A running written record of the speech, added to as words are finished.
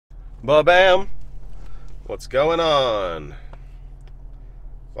Ba-bam! What's going on?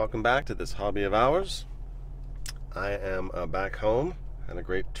 Welcome back to this hobby of ours. I am back home, had a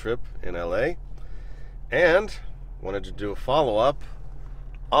great trip in LA, and wanted to do a follow-up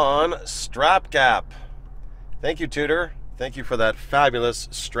on strap gap. Thank you, Tudor. Thank you for that fabulous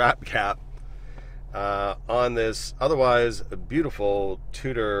strap gap on this otherwise beautiful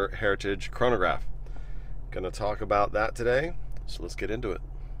Tudor Heritage Chronograph. Gonna talk about that today, so let's get into it.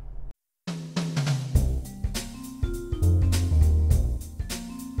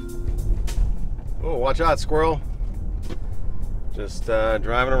 Oh, watch out, squirrel. Just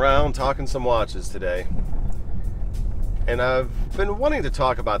driving around talking some watches today. And I've been wanting to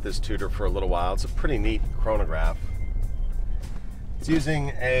talk about this Tudor for a little while. It's a pretty neat chronograph. It's using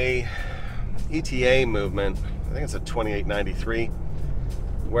a ETA movement. I think it's a 2893.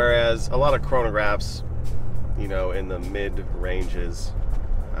 Whereas a lot of chronographs, you know, in the mid ranges,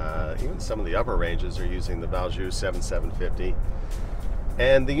 even some of the upper ranges are using the Valjoux 7750.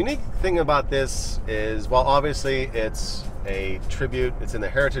 And the unique thing about this is, well, obviously it's a tribute. It's in the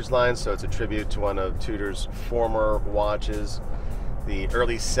Heritage line, so it's a tribute to one of Tudor's former watches, the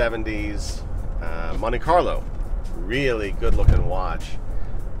early 70s Monte Carlo. Really good looking watch.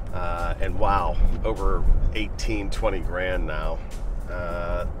 And wow, over 18, 20 grand now.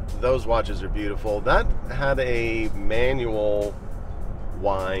 Those watches are beautiful. That had a manual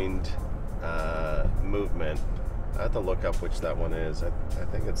wind movement. I have to look up which that one is. I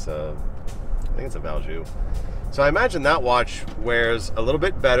think it's a Valjoux. So I imagine that watch wears a little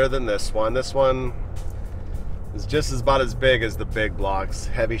bit better than this one. This one is just about as big as the big blocks.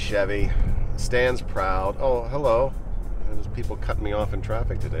 Heavy Chevy, stands proud. Oh, hello. There's people cutting me off in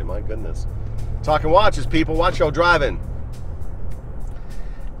traffic today. My goodness. Talking watches, people. Watch your driving.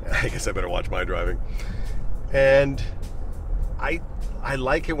 I guess I better watch my driving. And I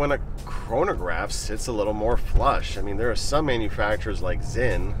like it when a chronograph sits a little more flush. I mean, there are some manufacturers like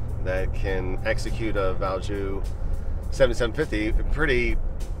Zinn that can execute a Valjoux 7750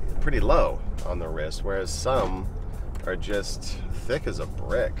 pretty low on the wrist, whereas some are just thick as a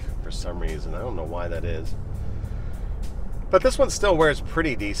brick for some reason. I don't know why that is. But this one still wears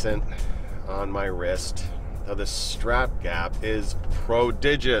pretty decent on my wrist, though the strap gap is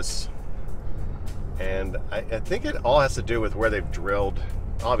prodigious. And I think it all has to do with where they've drilled.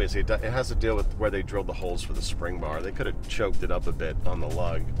 Obviously, it has to deal with where they drilled the holes for the spring bar. They could have choked it up a bit on the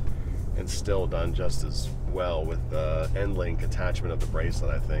lug and still done just as well with the end link attachment of the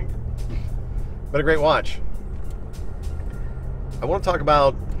bracelet, I think. But a great watch. I want to talk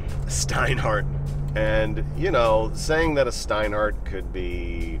about Steinhart. And, you know, saying that a Steinhart could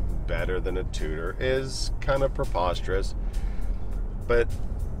be better than a Tudor is kind of preposterous. But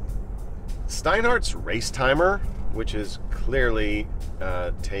Steinhart's Racetimer, which is clearly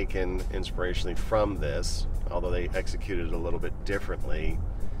taken inspirationally from this, although they executed it a little bit differently.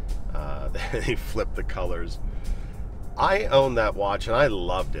 They flipped the colors. I owned that watch and I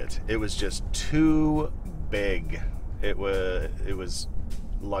loved it. It was just too big. It was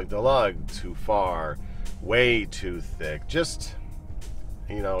lug to lug, too far, way too thick. Just,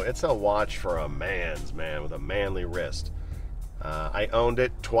 you know, it's a watch for a man's man with a manly wrist. I owned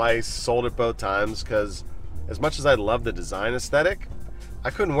it twice, sold it both times, because as much as I love the design aesthetic,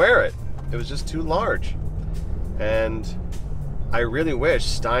 I couldn't wear it. It was just too large. And I really wish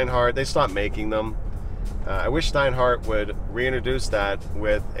Steinhart, they stopped making them. I wish Steinhart would reintroduce that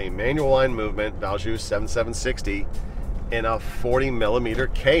with a manual line movement, Valjoux 7760, in a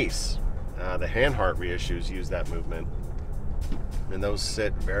 40mm case. The Steinhart reissues use that movement, and those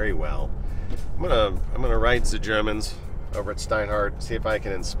sit very well. I'm gonna write the Germans over at Steinhart, see if I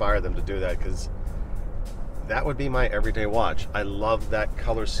can inspire them to do that, because that would be my everyday watch. I love that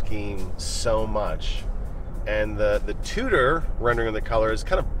color scheme so much. And the Tudor rendering of the color is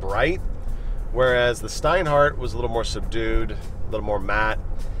kind of bright, whereas the Steinhart was a little more subdued, a little more matte.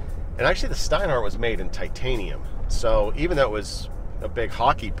 And actually the Steinhart was made in titanium. So even though it was a big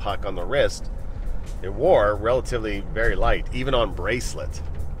hockey puck on the wrist, it wore relatively very light, even on bracelet.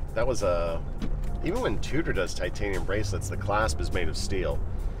 That was even when Tudor does titanium bracelets, the clasp is made of steel.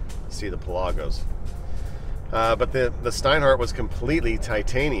 See the Pelagos. But the Steinhart was completely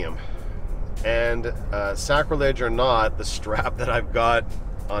titanium. And sacrilege or not, the strap that I've got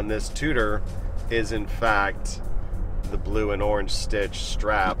on this Tudor is in fact the blue and orange stitch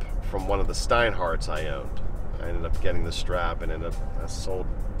strap from one of the Steinharts I owned. I ended up getting the strap and I sold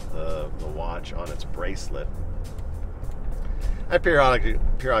the watch on its bracelet. I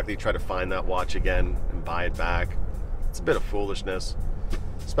periodically try to find that watch again and buy it back. It's a bit of foolishness,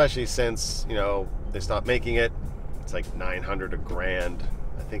 especially since, you know, they stopped making it. It's like $900 a grand.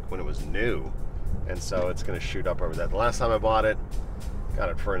 I think, when it was new. And so it's going to shoot up over that. The last time I bought it, got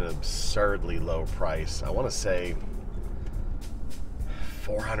it for an absurdly low price. I want to say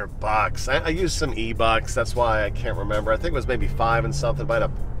 $400. I used some E-bucks. That's why I can't remember. I think it was maybe 5 and something. But I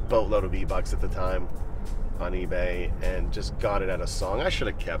had a boatload of E-bucks at the time on eBay and just got it at a song. I should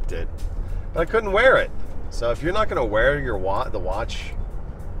have kept it, but I couldn't wear it. So if you're not going to wear the watch,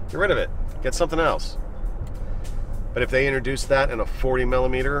 get rid of it. Get something else. But if they introduced that in a 40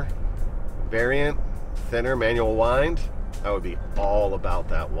 millimeter variant, thinner manual wind, I would be all about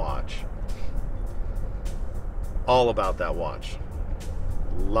that watch. All about that watch.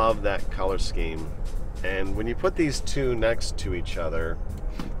 Love that color scheme. And when you put these two next to each other,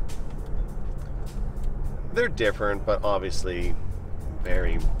 they're different, but obviously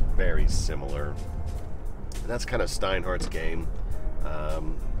very, very similar. And that's kind of Steinhart's game.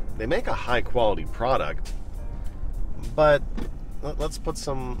 They make a high quality product, but let's put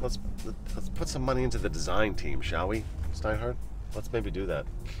some money into the design team, shall we, Steinhart? Let's maybe do that.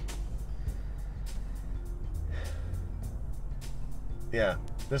 Yeah,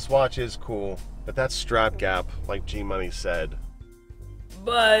 this watch is cool, but that strap gap, like G Money said.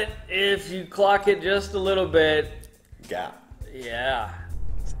 But if you clock it just a little bit, Gap. Yeah.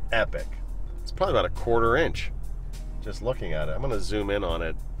 It's epic. It's probably about a 1/4 inch. Just looking at it. I'm gonna zoom in on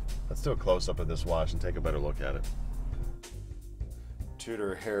it. Let's do a close-up of this watch and take a better look at it.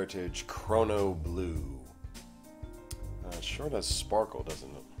 Tudor Heritage Chrono Blue. It sure does sparkle, doesn't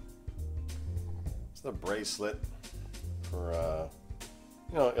it? It's the bracelet for,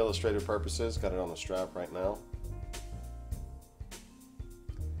 you know, illustrative purposes. Got it on the strap right now.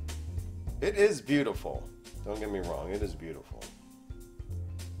 It is beautiful. Don't get me wrong, it is beautiful.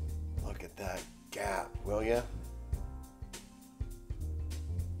 Look at that gap, will ya?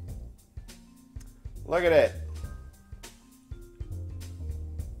 Look at it.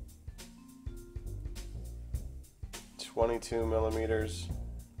 .22 millimeters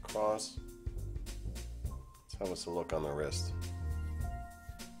across. Let's have us a look on the wrist.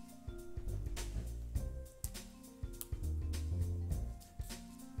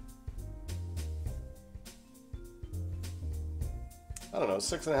 I don't know,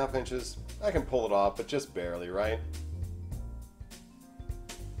 6.5 inches. I can pull it off, but just barely, right?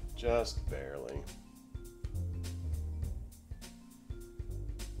 Just barely.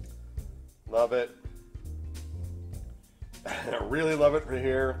 Love it. I really love it for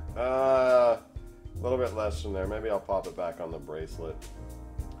here. A little bit less from there. Maybe I'll pop it back on the bracelet.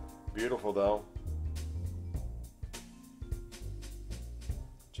 Beautiful though.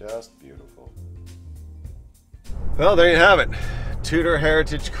 Just beautiful. Well, there you have it. Tudor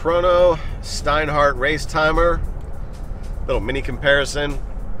Heritage Chrono, Steinhart Racetimer. Little mini comparison.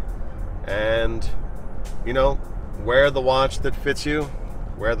 And, you know, wear the watch that fits you.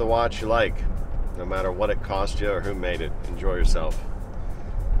 Wear the watch you like. No matter what it cost you or who made it. Enjoy yourself.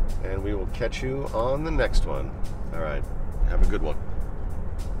 And we will catch you on the next one. Alright, have a good one.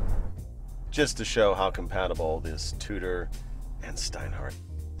 Just to show how compatible this Tudor and Steinhart.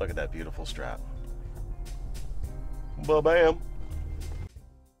 Look at that beautiful strap. Ba-bam.